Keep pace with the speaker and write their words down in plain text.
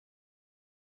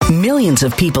Millions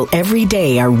of people every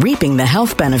day are reaping the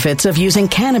health benefits of using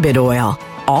cannabis oil,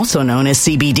 also known as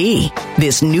CBD.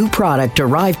 This new product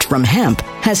derived from hemp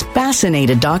has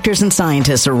fascinated doctors and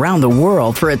scientists around the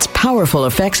world for its powerful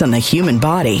effects on the human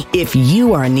body. If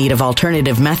you are in need of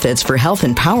alternative methods for health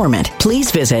empowerment, please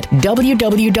visit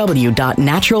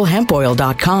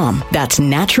www.naturalhempoil.com. That's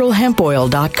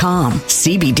naturalhempoil.com.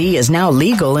 CBD is now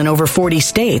legal in over 40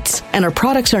 states, and our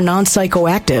products are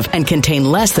non-psychoactive and contain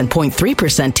less than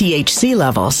 0.3% THC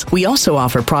levels. We also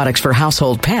offer products for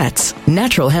household pets.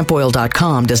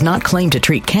 Naturalhempoil.com does not claim to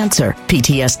treat cancer,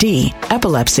 PTSD,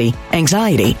 epilepsy,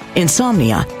 anxiety,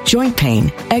 insomnia, joint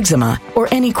pain, eczema, or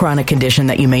any chronic condition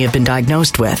that you may have been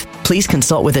diagnosed with. Please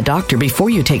consult with a doctor before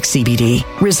you take CBD.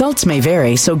 Results may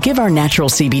vary, so give our natural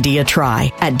CBD a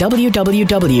try at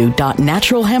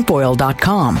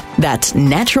www.naturalhempoil.com. That's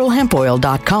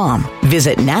naturalhempoil.com.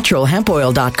 Visit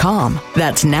naturalhempoil.com.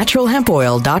 That's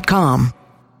naturalhempoil.com.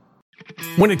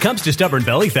 When it comes to stubborn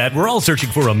belly fat, we're all searching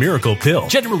for a miracle pill.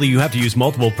 Generally, you have to use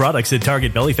multiple products that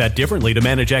target belly fat differently to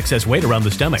manage excess weight around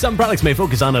the stomach. Some products may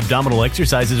focus on abdominal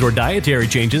exercises or dietary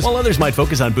changes, while others might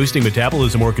focus on boosting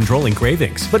metabolism or controlling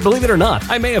cravings. But believe it or not,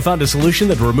 I may have found a solution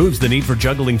that removes the need for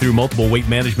juggling through multiple weight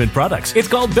management products. It's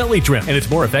called Belly Trim, and it's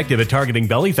more effective at targeting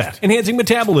belly fat, enhancing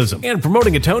metabolism, and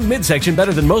promoting a toned midsection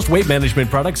better than most weight management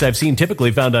products I've seen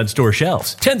typically found on store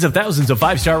shelves. Tens of thousands of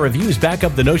 5-star reviews back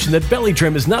up the notion that Belly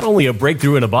Trim is not only a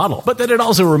breakthrough in a bottle, but that it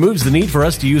also removes the need for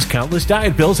us to use countless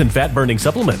diet pills and fat-burning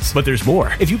supplements. But there's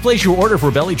more. If you place your order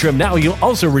for Belly Trim now, you'll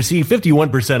also receive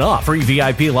 51% off, free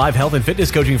VIP live health and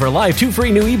fitness coaching for life, 2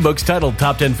 free new ebooks titled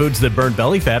Top 10 Foods That Burn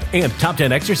Belly Fat and Top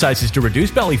 10 Exercises to Reduce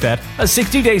Belly Fat, a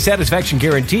 60-day satisfaction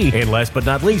guarantee, and last but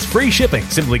not least, free shipping.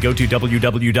 Simply go to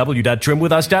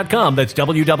www.trimwithus.com. That's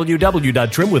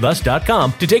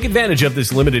www.trimwithus.com to take advantage of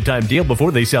this limited time deal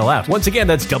before they sell out. Once again,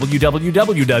 that's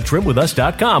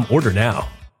www.trimwithus.com. Order now.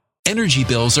 Energy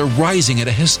bills are rising at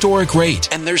a historic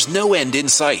rate, and there's no end in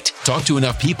sight. Talk to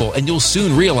enough people, and you'll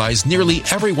soon realize nearly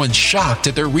everyone's shocked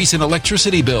at their recent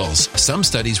electricity bills. Some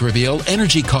studies reveal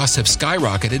energy costs have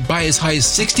skyrocketed by as high as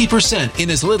 60%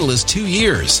 in as little as 2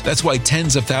 years. That's why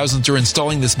tens of thousands are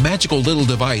installing this magical little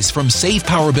device from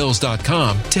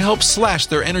SavePowerBills.com to help slash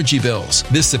their energy bills.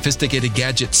 This sophisticated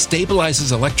gadget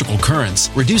stabilizes electrical currents,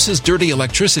 reduces dirty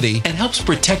electricity, and helps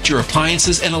protect your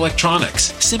appliances and electronics.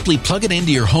 Simply plug it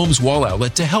into your home's wall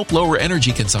outlet to help lower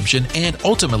energy consumption and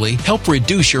ultimately help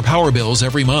reduce your power bills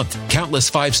every month.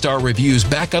 Countless 5-star reviews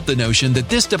back up the notion that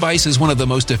this device is one of the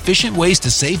most efficient ways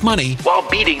to save money while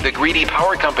beating the greedy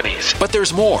power companies. But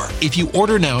there's more. If you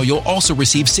order now, you'll also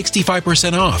receive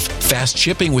 65% off, fast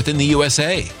shipping within the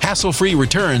USA, hassle-free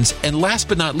returns, and last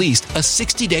but not least, a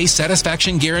 60-day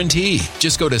satisfaction guarantee.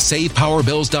 Just go to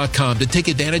SavePowerBills.com to take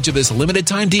advantage of this limited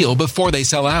time deal before they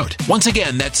sell out. Once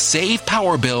again, that's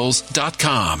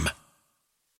SavePowerBills.com.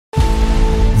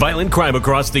 Violent crime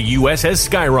across the U.S. has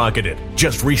skyrocketed.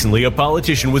 Just recently, a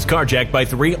politician was carjacked by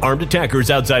 3 armed attackers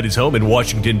outside his home in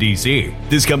Washington, D.C.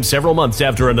 This comes several months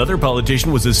after another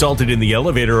politician was assaulted in the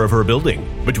elevator of her building.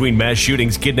 Between mass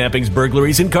shootings, kidnappings,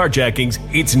 burglaries, and carjackings,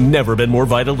 it's never been more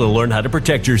vital to learn how to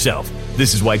protect yourself.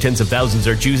 This is why tens of thousands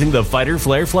are choosing the Fighter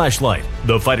Flare flashlight.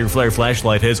 The Fighter Flare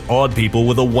flashlight has awed people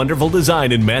with a wonderful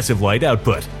design and massive light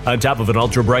output. On top of an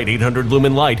ultra-bright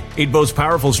 800-lumen light, it boasts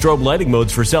powerful strobe lighting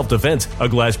modes for self-defense, a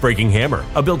glass-breaking hammer,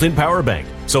 a built-in power bank,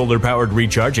 solar-powered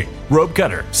recharging, rope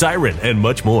cutter, siren, and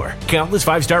much more. Countless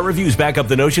 5-star reviews back up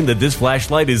the notion that this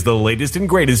flashlight is the latest and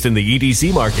greatest in the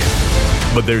EDC market.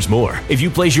 But there's more. If you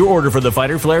place your order for the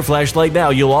Fighter Flare flashlight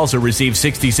now, you'll also receive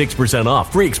 66%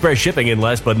 off, free express shipping, and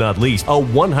last but not least, a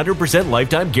 100%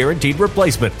 lifetime guaranteed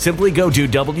replacement. Simply go to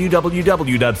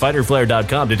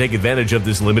www.fighterflare.com to take advantage of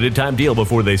this limited time deal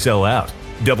before they sell out.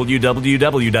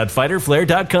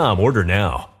 www.fighterflare.com. Order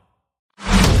now.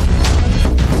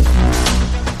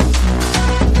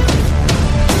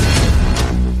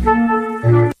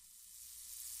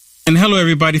 And hello,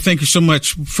 everybody. Thank you so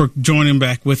much for joining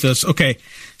back with us. Okay,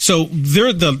 so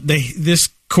this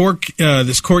court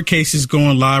case is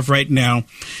going live right now,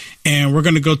 and we're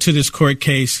going to go to this court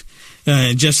case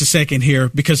in just a second here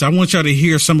because I want y'all to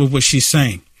hear some of what she's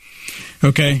saying.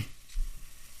 Okay,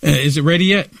 is it ready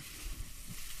yet?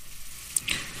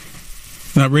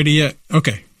 Not ready yet.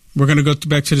 Okay, we're going to go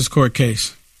back to this court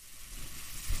case,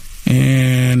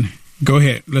 and go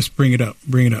ahead. Let's bring it up.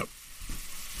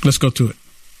 Let's go to it.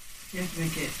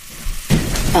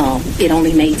 It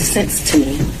only made sense to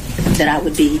me that I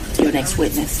would be your next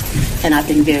witness, and I've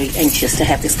been very anxious to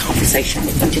have this conversation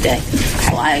with you today.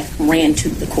 So I ran to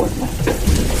the courtroom.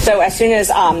 So as soon as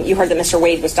you heard that Mr.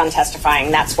 Wade was done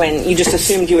testifying, that's when you just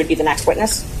assumed you would be the next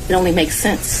witness? It only makes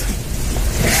sense.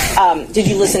 Did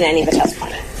you listen to any of the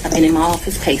testimony? I've been in my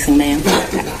office pacing, ma'am.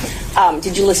 Okay.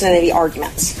 Did you listen to any of the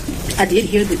arguments? I did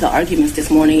hear the arguments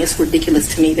this morning. It's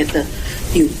ridiculous to me that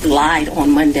you lied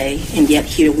on Monday, and yet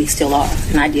here we still are.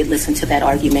 And I did listen to that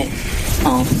argument.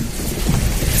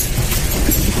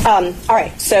 All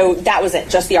right, so that was it,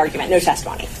 just the argument, no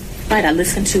testimony. Right, I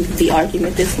listened to the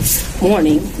argument this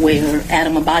morning where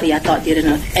Adam Abadi, I thought, did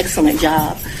an excellent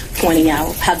job pointing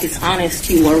out how dishonest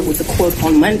you were with the court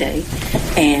on Monday.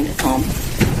 And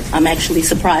I'm actually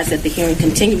surprised that the hearing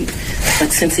continued,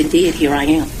 but since it did, here I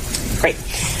am. Great.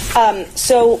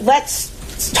 So let's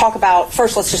just talk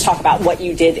about what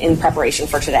you did in preparation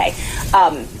for today.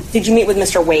 Did you meet with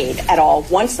Mr. Wade at all?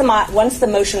 Once the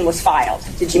motion was filed,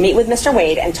 did you meet with Mr.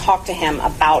 Wade and talk to him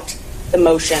about the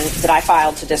motion that I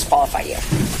filed to disqualify you?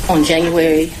 On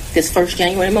this first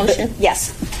January motion?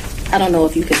 Yes. I don't know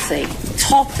if you could say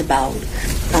talked about.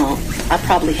 I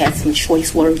probably had some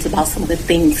choice words about some of the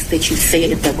things that you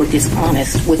said that were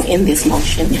dishonest within this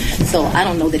motion. So I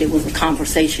don't know that it was a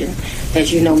conversation.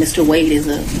 As you know, Mr. Wade is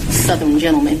a Southern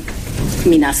gentleman.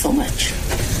 Me, not so much.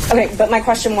 Okay, but my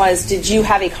question was, did you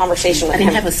have a conversation with him?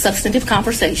 I didn't have a substantive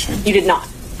conversation. You did not?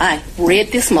 I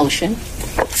read this motion,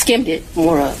 skimmed it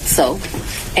more so,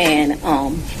 and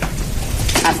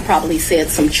I've probably said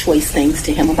some choice things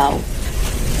to him about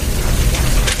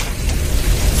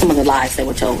some of the lies that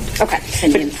were told. Okay.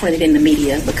 And then printed in the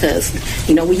media because,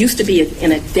 we used to be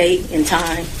in a day and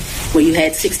time where you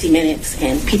had 60 Minutes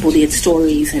and people did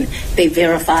stories and they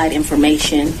verified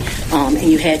information and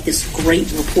you had this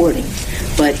great reporting.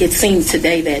 But it seems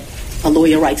today that a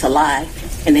lawyer writes a lie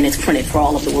and then it's printed for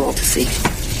all of the world to see.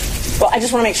 Well, I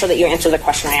just want to make sure that you answer the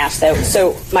question I asked, though.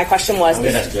 So my question was... I'm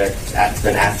going to object. It's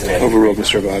been asked and overruled,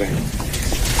 Mr. Abadi.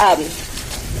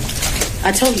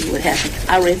 I told you what happened.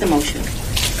 I read the motion.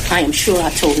 I am sure I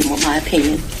told him what my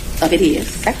opinion of it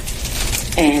is. Okay.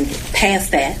 And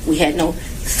past that, we had no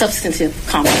substantive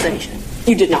conversation.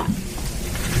 You did not?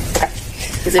 Okay.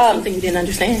 Is there something you didn't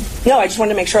understand? No, I just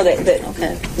wanted to make sure that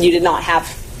you did not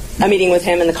have a meeting with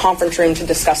him in the conference room to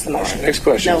discuss the motion. Right, next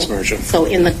question, Ms. Merchant. So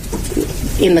in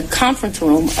the conference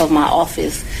room of my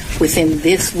office within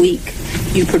this week,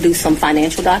 you produced some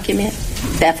financial document.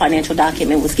 That financial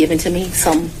document was given to me,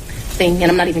 something,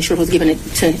 and I'm not even sure who was given it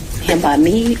to him by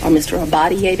me or Mr.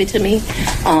 Abadi gave it to me.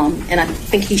 And I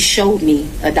think he showed me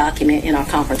a document in our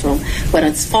conference room. But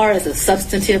as far as a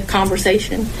substantive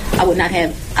conversation, I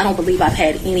don't believe I've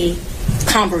had any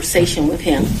conversation with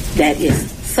him that is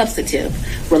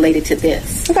substantive related to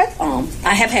this. Okay.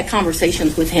 I have had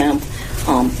conversations with him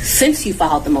since you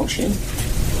filed the motion,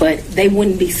 but they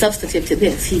wouldn't be substantive to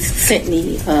this. He sent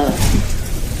me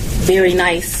very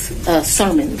nice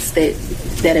sermons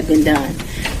that have been done.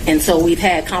 And so we've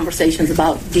had conversations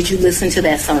about, did you listen to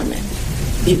that sermon?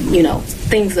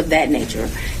 Things of that nature.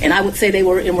 And I would say they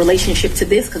were in relationship to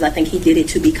this because I think he did it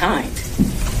to be kind.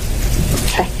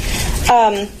 Okay.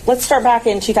 Let's start back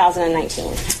in 2019.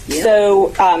 Yep. So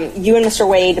you and Mr.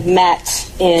 Wade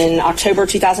met in October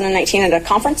 2019 at a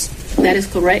conference? That is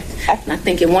correct. Okay. And I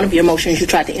think in one of your motions you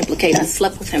tried to implicate I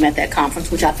slept with him at that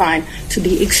conference, which I find to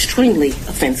be extremely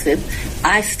offensive.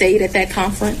 I stayed at that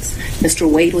conference. Mr.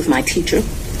 Wade was my teacher.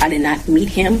 I did not meet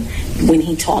him when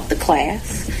he taught the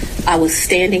class. I was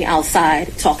standing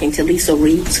outside talking to Lisa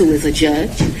Reeves, who is a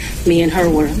judge. Me and her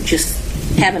were just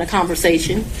having a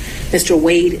conversation. Mr.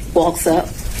 Wade walks up.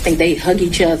 I think they hug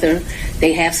each other.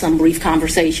 They have some brief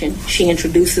conversation. She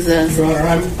introduces us. Your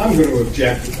Honor, I'm going to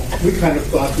object. We kind of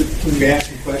thought that when you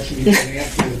asked a question, you can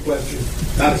answer the question,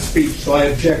 not a speech. So I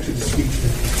object to the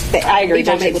speech. I agree.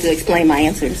 I'm able to explain my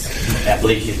answers. I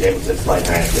believe she's able to explain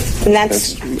her answers. And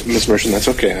that's Ms. Merchant, that's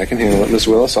okay. I can handle it. Ms.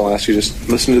 Willis, I'll ask you to just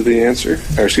listen to the answer,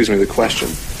 the question,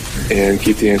 and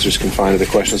keep the answers confined to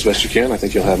the question as best you can. I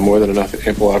think you'll have more than enough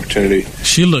ample opportunity.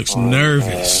 She looks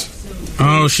nervous.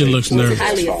 She looks nervous. It's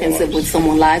highly offensive when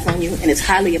someone lies on you, and it's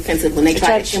highly offensive when they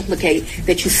try to implicate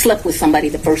that you slept with somebody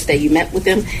the first day you met with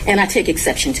them, and I take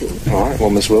exception to it. All right. Well,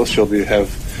 Ms. Willis, you'll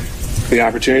have the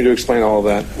opportunity to explain all of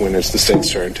that when it's the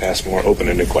state's turn to ask more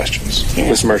open-ended questions. Yeah.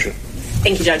 Ms. Merchant.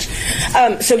 Thank you, Judge.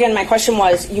 So again, my question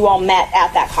was, you all met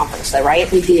at that conference, though,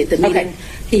 right? We did. The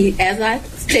meeting, as I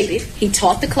stated, he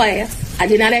taught the class. I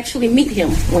did not actually meet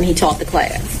him when he taught the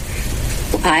class.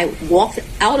 I walked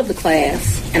out of the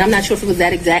class, and I'm not sure if it was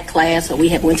that exact class or we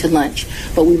had went to lunch,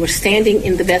 but we were standing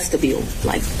in the vestibule,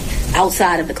 like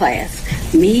outside of the class.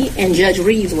 Me and Judge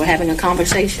Reeves were having a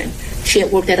conversation. She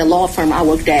had worked at a law firm I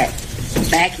worked at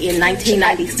back in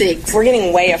 1996. We're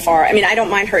getting way afar. I mean, I don't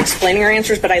mind her explaining her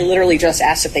answers, but I literally just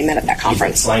asked if they met at that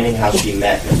conference. She's explaining how she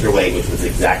met Mr. Wade, which was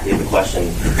exactly the question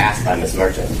asked by Ms.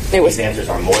 Merchant. These answers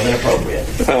are more than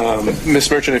appropriate. Ms.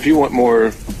 Merchant, if you want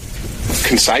more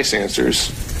concise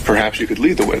answers, perhaps you could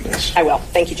lead the witness. I will.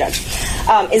 Thank you, Judge.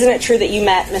 Isn't it true that you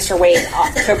met Mr. Wade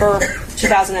October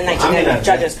 2019 at the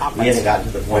Judges Conference? We haven't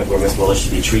gotten to the point where Ms. Willis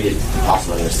should be treated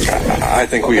hostile in this situation. I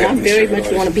think we have. I very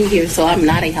much want to be here, so I'm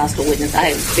not a hostile witness.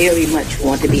 I very much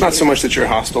want to be here. Not so much that you're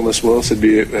hostile, Ms. Willis, it'd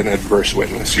be an adverse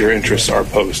witness. Your interests are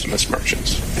opposed to Ms.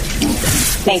 Merchant's.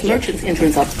 Ms. Merchant's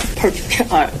interests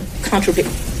are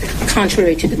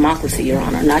contrary to democracy, Your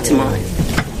Honor, not to mine.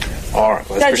 All right,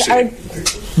 let's Judge,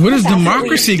 proceed. What does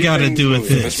democracy got to do with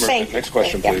this? Next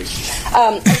question, please.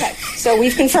 Okay, so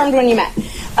we've confirmed when you met.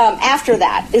 After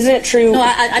that, isn't it true? No,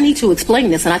 I need to explain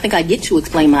this, and I think I get to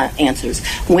explain my answers.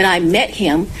 When I met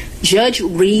him, Judge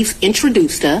Reeves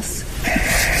introduced us.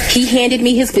 He handed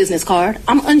me his business card.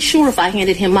 I'm unsure if I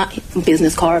handed him my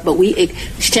business card, but we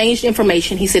exchanged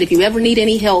information. He said, if you ever need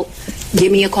any help,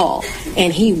 give me a call.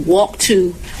 And he walked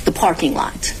to the parking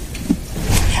lot.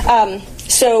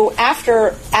 So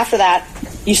after that,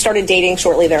 you started dating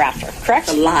shortly thereafter, correct?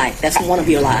 A lie. That's one of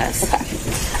your lies. Okay.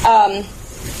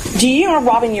 Do you know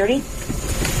Robin Yurdy?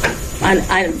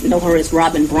 I know her as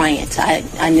Robin Bryant.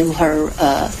 I knew her.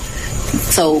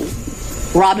 So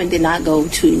Robin did not go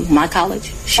to my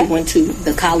college. She went to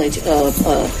the college of,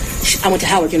 I went to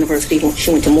Howard University.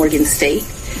 She went to Morgan State.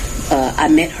 I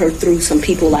met her through some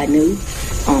people I knew.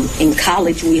 In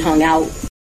college, we hung out.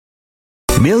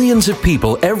 Millions of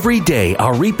people every day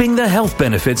are reaping the health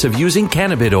benefits of using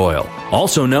cannabis oil,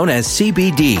 also known as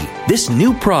CBD. This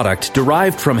new product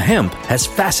derived from hemp has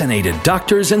fascinated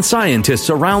doctors and scientists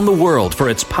around the world for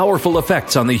its powerful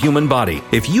effects on the human body.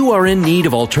 If you are in need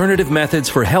of alternative methods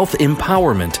for health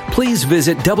empowerment, please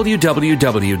visit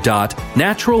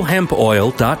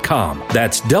www.naturalhempoil.com.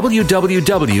 That's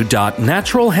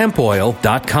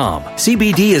www.naturalhempoil.com.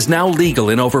 CBD is now legal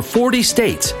in over 40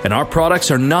 states, and our products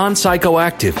are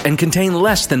non-psychoactive and contain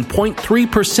less than 0.3%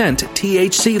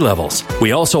 THC levels.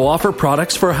 We also offer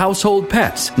products for household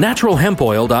pets.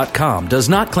 NaturalHempOil.com does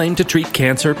not claim to treat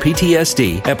cancer,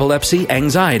 PTSD, epilepsy,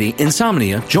 anxiety,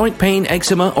 insomnia, joint pain,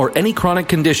 eczema, or any chronic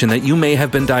condition that you may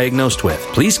have been diagnosed with.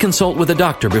 Please consult with a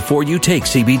doctor before you take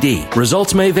CBD.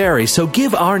 Results may vary, so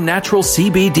give our natural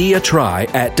CBD a try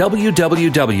at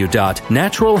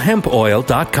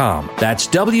www.naturalhempoil.com. That's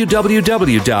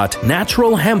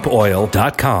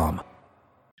www.naturalhempoil.com.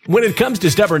 When it comes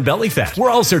to stubborn belly fat, we're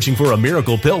all searching for a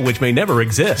miracle pill which may never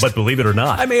exist. But believe it or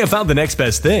not, I may have found the next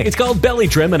best thing. It's called Belly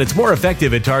Trim, and it's more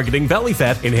effective at targeting belly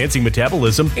fat, enhancing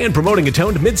metabolism, and promoting a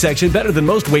toned midsection better than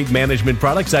most weight management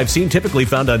products I've seen typically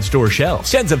found on store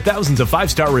shelves. Tens of thousands of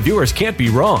 5-star reviewers can't be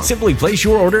wrong. Simply place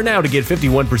your order now to get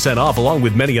 51% off along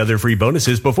with many other free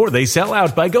bonuses before they sell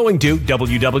out by going to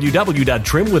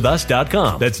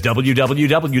www.trimwithus.com. That's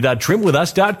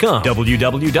www.trimwithus.com.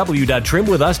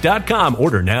 www.trimwithus.com.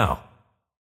 Order now.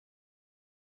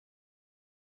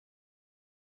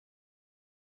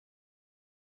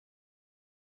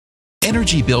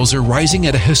 Energy bills are rising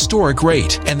at a historic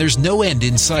rate, and there's no end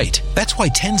in sight. That's why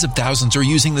tens of thousands are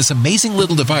using this amazing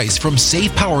little device from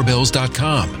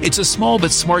SavePowerBills.com. It's a small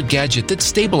but smart gadget that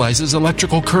stabilizes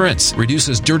electrical currents,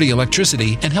 reduces dirty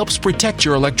electricity, and helps protect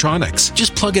your electronics.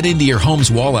 Just plug it into your home's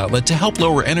wall outlet to help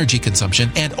lower energy consumption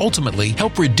and ultimately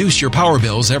help reduce your power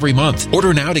bills every month.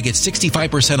 Order now to get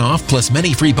 65% off plus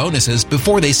many free bonuses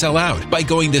before they sell out by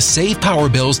going to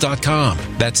SavePowerBills.com.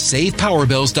 That's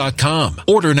SavePowerBills.com.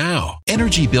 Order now.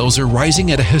 Energy bills are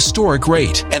rising at a historic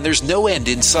rate, and there's no end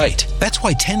in sight. That's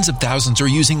why tens of thousands are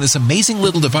using this amazing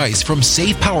little device from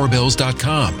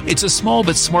SavePowerBills.com. It's a small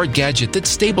but smart gadget that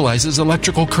stabilizes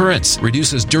electrical currents,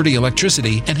 reduces dirty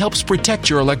electricity, and helps protect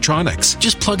your electronics.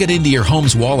 Just plug it into your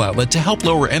home's wall outlet to help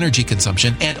lower energy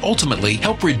consumption and ultimately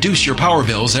help reduce your power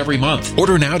bills every month.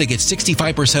 Order now to get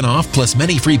 65% off plus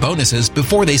many free bonuses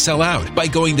before they sell out by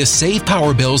going to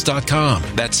SavePowerBills.com.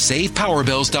 That's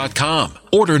SavePowerBills.com.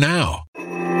 Order now.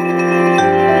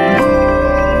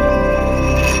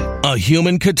 A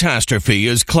human catastrophe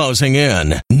is closing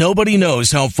in. Nobody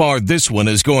knows how far this one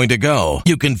is going to go.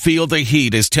 You can feel the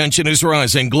heat as tension is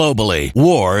rising globally.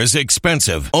 War is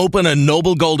expensive. Open a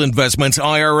Noble Gold Investments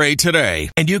IRA today,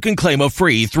 and you can claim a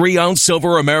free 3-ounce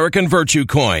silver American Virtue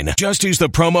coin. Just use the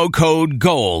promo code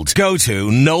GOLD. Go to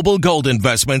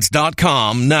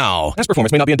noblegoldinvestments.com now. Past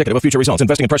performance may not be indicative of future results.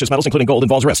 Investing in precious metals, including gold,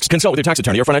 involves risks. Consult with your tax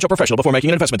attorney or financial professional before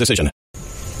making an investment decision.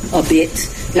 A bit,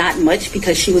 not much,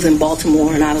 because she was in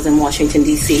Baltimore and I was in Washington,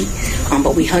 D.C.,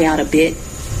 but we hung out a bit.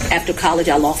 After college,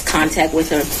 I lost contact with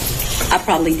her. I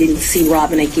probably didn't see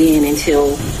Robin again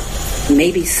until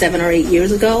maybe 7 or 8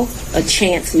 years ago, a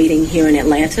chance meeting here in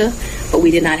Atlanta, but we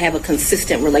did not have a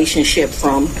consistent relationship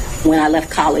from when I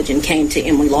left college and came to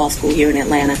Emory Law School here in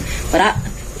Atlanta. But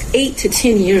 8 to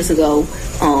 10 years ago,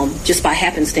 just by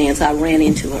happenstance, I ran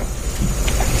into her.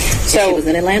 So she was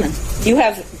in Atlanta. You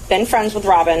have been friends with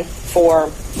Robin for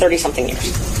 30-something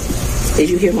years. Did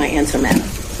you hear my answer, madam?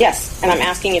 Yes, and I'm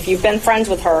asking if you've been friends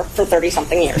with her for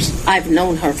 30-something years. I've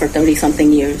known her for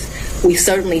 30-something years. We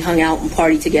certainly hung out and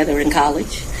partied together in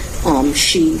college.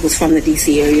 She was from the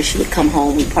D.C. area. She would come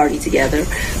home, we'd party together.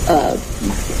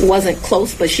 Wasn't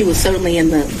close, but she was certainly in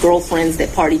the girlfriends that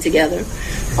partied together.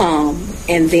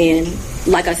 And then,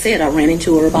 like I said, I ran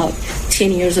into her about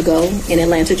 10 years ago in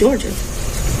Atlanta, Georgia.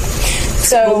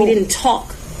 But we didn't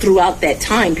talk throughout that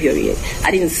time period.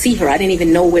 I didn't see her. I didn't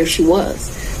even know where she was.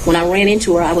 When I ran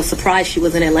into her, I was surprised she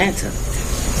was in Atlanta.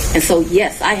 And so,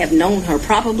 yes, I have known her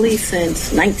probably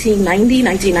since 1990,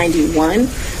 1991,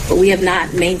 but we have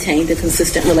not maintained a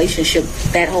consistent relationship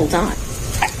that whole time.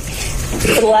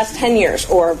 For the last 10 years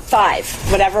or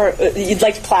 5, whatever you'd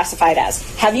like to classify it as,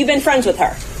 have you been friends with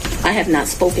her? I have not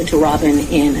spoken to Robin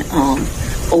in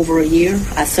over a year.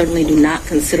 I certainly do not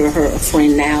consider her a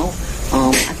friend now.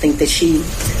 I think that she,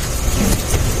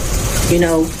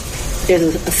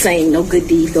 there's a saying, no good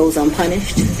deed goes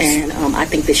unpunished, and I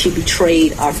think that she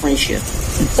betrayed our friendship.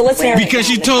 So let's narrow because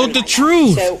it down you told the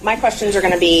truth. So my questions are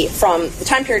going to be from the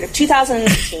time period of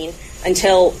 2019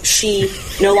 until she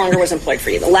no longer was employed for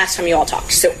you, the last time you all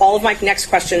talked. So all of my next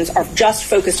questions are just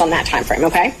focused on that time frame,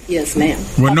 okay? Yes, ma'am.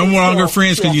 We're no longer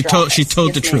friends because she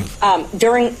told the truth.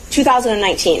 During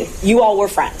 2019, you all were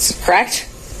friends, correct?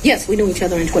 Yes, we knew each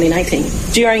other in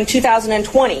 2019. During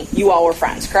 2020, you all were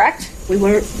friends, correct? We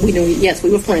were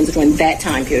friends during that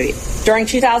time period. During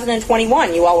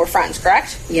 2021, you all were friends,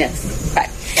 correct? Yes. Okay.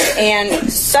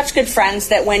 And such good friends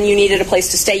that when you needed a place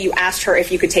to stay, you asked her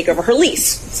if you could take over her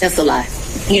lease. That's a lie.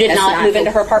 You did not move into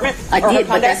her apartment? I did,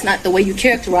 but that's not the way you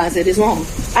characterize it is wrong.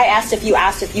 I asked if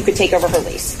you could take over her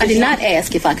lease. I did not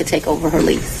ask if I could take over her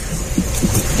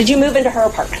lease. Did you move into her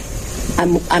apartment?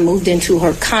 I moved into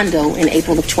her condo in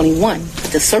April of 21.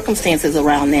 The circumstances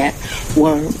around that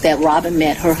were that Robin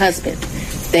met her husband.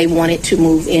 They wanted to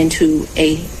move into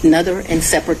another and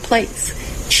separate place.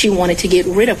 She wanted to get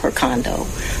rid of her condo.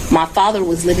 My father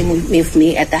was living with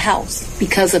me at the house.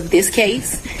 Because of this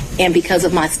case and because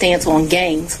of my stance on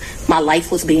gangs, my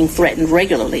life was being threatened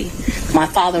regularly. My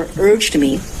father urged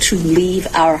me to leave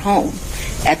our home.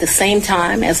 At the same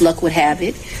time, as luck would have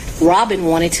it, Robin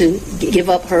wanted to give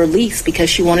up her lease because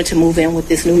she wanted to move in with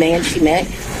this new man she met,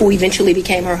 who eventually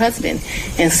became her husband.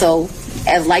 And so,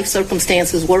 as life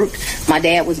circumstances worked, my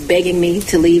dad was begging me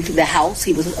to leave the house.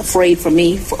 He was afraid for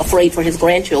me, afraid for his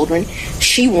grandchildren.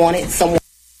 She wanted someone.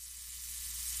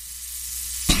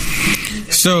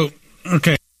 So,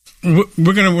 okay,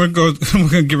 we're gonna go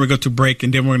to break,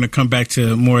 and then we're gonna come back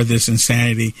to more of this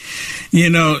insanity.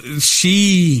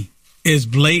 She is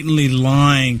blatantly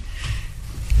lying.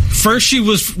 First, she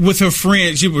was with her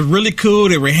friends. She was really cool.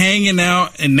 They were hanging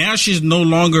out, and now she's no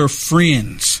longer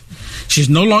friends. She's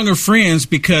no longer friends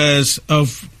because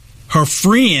of her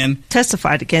friend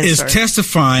testified against her.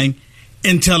 Testifying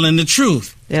and telling the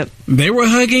truth. Yep. They were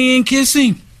hugging and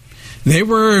kissing. They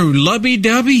were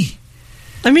lovey-dovey.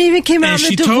 Even came out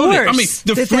in a divorce.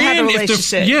 The friend,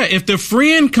 if the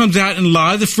friend comes out and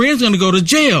lies, the friend's going to go to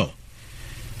jail.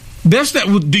 That's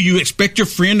not. Do you expect your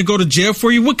friend to go to jail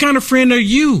for you? What kind of friend are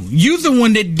you? You're the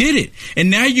one that did it,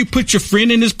 and now you put your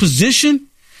friend in this position.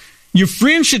 Your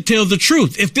friend should tell the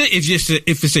truth. If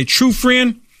it's a true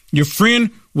friend, your friend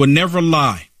will never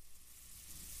lie.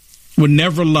 Would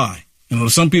never lie.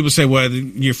 Some people say, "Well,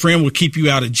 your friend will keep you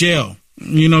out of jail."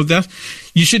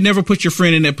 You should never put your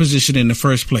friend in that position in the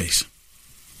first place.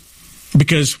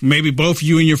 Because maybe both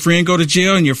you and your friend go to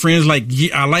jail, and your friend's like,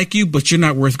 "I like you, but you're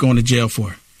not worth going to jail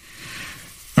for."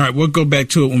 All right, we'll go back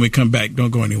to it when we come back. Don't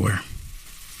go anywhere.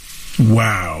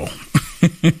 Wow.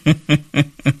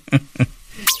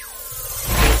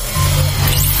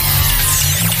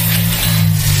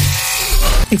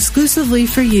 Exclusively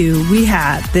for you, we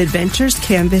have the Adventures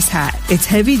Canvas Hat. It's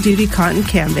heavy-duty cotton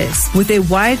canvas with a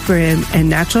wide brim and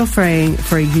natural fraying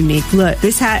for a unique look.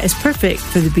 This hat is perfect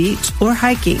for the beach or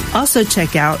hiking. Also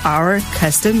check out our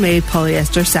custom-made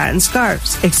polyester satin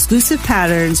scarves. Exclusive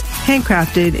patterns,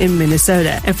 handcrafted in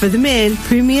Minnesota. And for the men,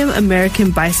 premium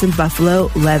American Bison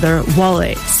Buffalo leather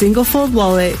wallet. Single-fold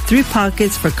wallet, 3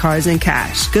 pockets for cards and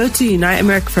cash. Go to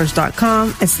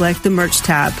UniteAmericaFirst.com and select the merch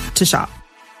tab to shop.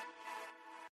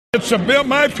 It's a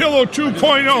My Pillow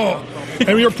 2.0.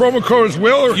 And your promo code is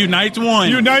Will or Unite1.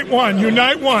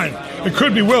 Unite1. It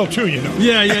could be Will too, you know.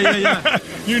 Yeah.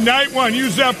 Unite1.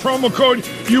 Use that promo code.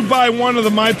 You buy one of the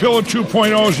MyPillow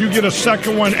 2.0s, you get a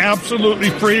second one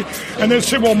absolutely free. And then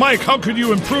say, well, Mike, how could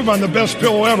you improve on the best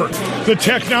pillow ever? The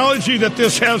technology that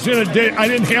this has in it, I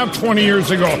didn't have 20 years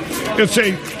ago. It's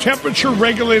a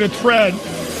temperature-regulated thread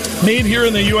made here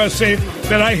in the USA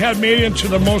that I had made into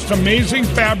the most amazing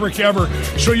fabric ever.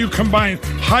 So you combine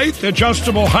height,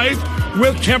 adjustable height,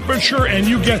 with temperature, and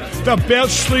you get the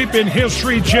best sleep in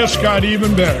history. Just got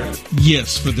even better.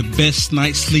 Yes, for the best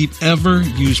night's sleep ever,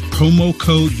 use promo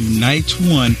code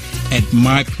UNITE1 at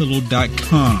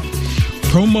MyPillow.com.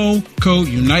 Promo code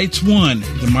UNITE1,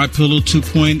 the MyPillow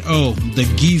 2.0, the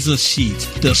Giza sheets,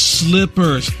 the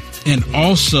slippers, and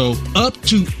also up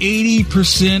to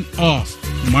 80% off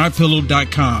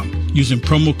MyPillow.com using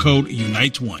promo code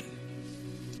UNITE1.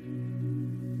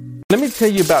 Let me tell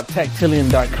you about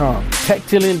Tactilian.com.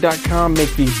 Tactilian.com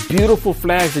make these beautiful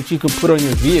flags that you can put on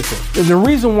your vehicle. And the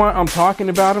reason why I'm talking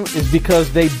about them is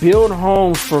because they build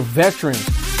homes for veterans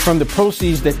from the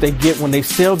proceeds that they get when they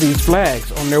sell these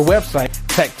flags on their website,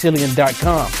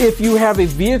 Tactilian.com. If you have a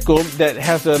vehicle that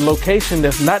has a location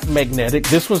that's not magnetic,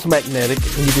 this one's magnetic,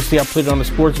 and you can see I put it on a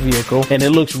sports vehicle, and it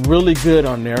looks really good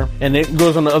on there, and it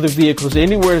goes on the other vehicles.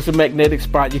 Anywhere there's a magnetic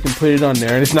spot, you can put it on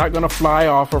there, and it's not going to fly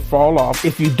off or fall off.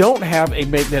 If you don't have a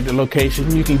magnetic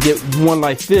location, you can get one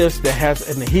like this that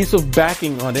has an adhesive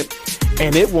backing on it,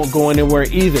 and it won't go anywhere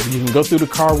either. You can go through the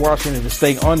car wash and it'll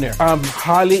stay on there. I'm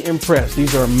highly impressed.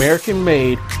 These are American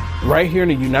made, right here in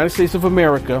the United States of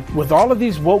America. With all of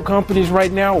these woke companies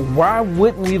right now, why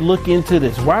wouldn't we look into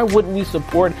this? Why wouldn't we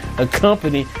support a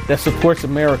company that supports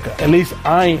America? At least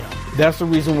I am. That's the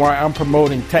reason why I'm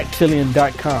promoting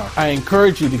Tactilian.com. I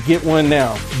encourage you to get one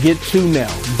now. Get two now.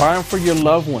 Buy them for your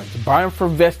loved ones. Buy them for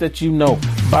vets that you know.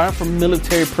 Buy them for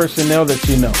military personnel that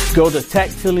you know. Go to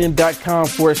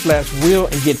Tactilian.com/Will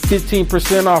and get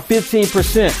 15% off.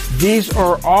 15%. These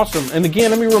are awesome. And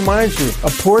again, let me remind you, a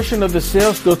portion of the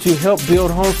sales go to help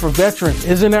build homes for veterans.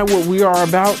 Isn't that what we are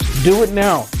about? Do it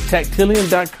now.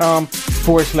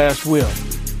 Tactilian.com/Will.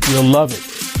 You'll love it.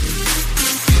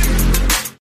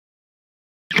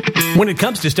 When it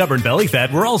comes to stubborn belly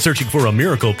fat, we're all searching for a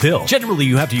miracle pill. Generally,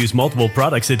 you have to use multiple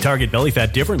products that target belly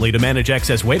fat differently to manage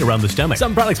excess weight around the stomach.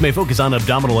 Some products may focus on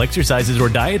abdominal exercises or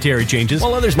dietary changes,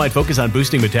 while others might focus on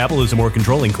boosting metabolism or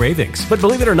controlling cravings. But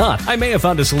believe it or not, I may have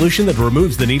found a solution that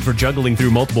removes the need for juggling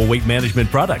through multiple weight management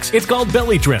products. It's called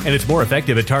Belly Trim, and it's more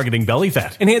effective at targeting belly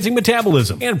fat, enhancing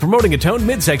metabolism, and promoting a toned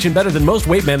midsection better than most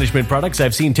weight management products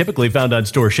I've seen typically found on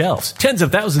store shelves. Tens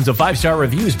of thousands of 5-star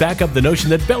reviews back up the notion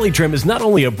that Belly Trim is not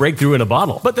only a breakthrough in a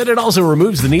bottle, but that it also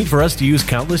removes the need for us to use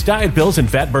countless diet pills and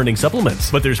fat-burning supplements.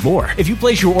 But there's more. If you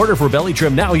place your order for Belly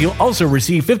Trim now, you'll also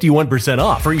receive 51%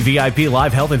 off, free VIP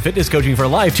live health and fitness coaching for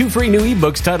life, 2 free new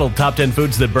ebooks titled Top 10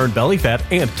 Foods That Burn Belly Fat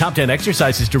and Top 10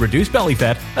 Exercises to Reduce Belly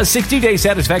Fat, a 60-day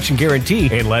satisfaction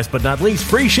guarantee, and last but not least,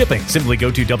 free shipping. Simply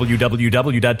go to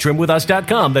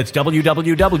www.trimwithus.com. That's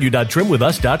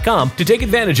www.trimwithus.com to take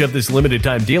advantage of this limited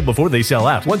time deal before they sell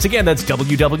out. Once again, that's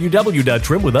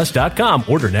www.trimwithus.com.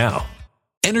 Order now.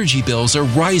 Energy bills are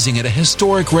rising at a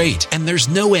historic rate, and there's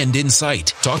no end in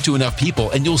sight. Talk to enough people,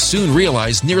 and you'll soon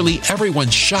realize nearly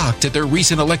everyone's shocked at their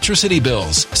recent electricity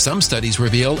bills. Some studies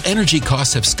reveal energy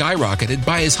costs have skyrocketed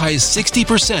by as high as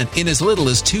 60% in as little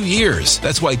as 2 years.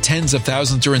 That's why tens of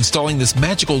thousands are installing this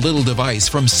magical little device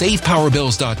from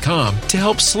SavePowerBills.com to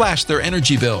help slash their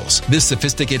energy bills. This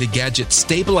sophisticated gadget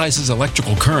stabilizes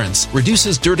electrical currents,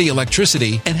 reduces dirty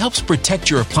electricity, and helps protect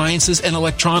your appliances and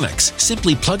electronics.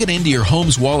 Simply plug it into your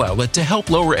home's wall outlet to help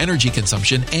lower energy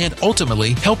consumption and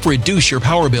ultimately help reduce your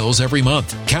power bills every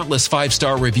month. Countless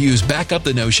 5-star reviews back up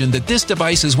the notion that this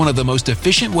device is one of the most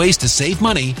efficient ways to save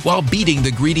money while beating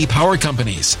the greedy power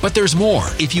companies. But there's more.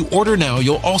 If you order now,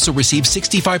 you'll also receive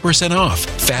 65% off,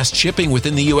 fast shipping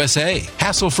within the USA,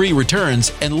 hassle-free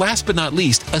returns, and last but not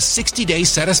least, a 60-day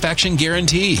satisfaction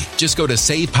guarantee. Just go to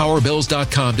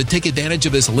SavePowerBills.com to take advantage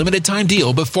of this limited time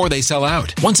deal before they sell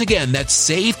out. Once again, that's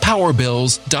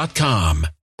SavePowerBills.com.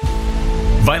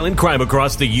 Violent crime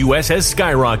across the U.S. has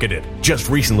skyrocketed. Just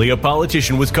recently, a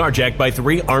politician was carjacked by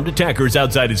 3 armed attackers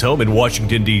outside his home in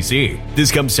Washington, D.C.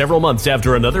 This comes several months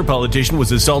after another politician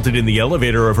was assaulted in the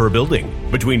elevator of her building.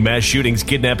 Between mass shootings,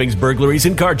 kidnappings, burglaries,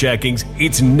 and carjackings,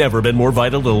 it's never been more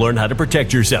vital to learn how to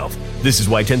protect yourself. This is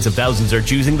why tens of thousands are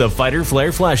choosing the Fighter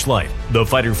Flare flashlight. The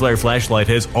Fighter Flare flashlight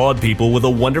has awed people with a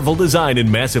wonderful design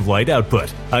and massive light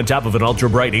output. On top of an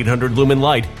ultra-bright 800 lumen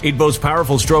light, it boasts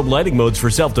powerful strobe lighting modes for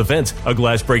self-defense, a glass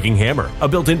glass-breaking hammer, a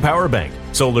built-in power bank,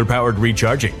 solar-powered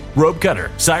recharging, rope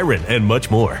cutter, siren, and much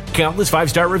more. Countless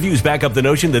 5-star reviews back up the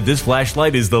notion that this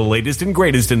flashlight is the latest and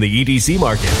greatest in the EDC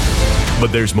market.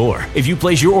 But there's more. If you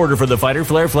place your order for the Fighter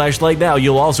Flare flashlight now,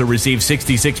 you'll also receive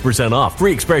 66% off,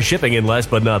 free express shipping, and last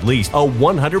but not least, a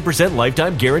 100%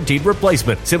 lifetime guaranteed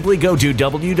replacement. Simply go to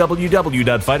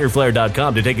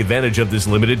www.fighterflare.com to take advantage of this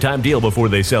limited time deal before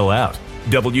they sell out.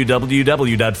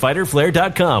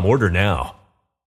 www.fighterflare.com. Order now.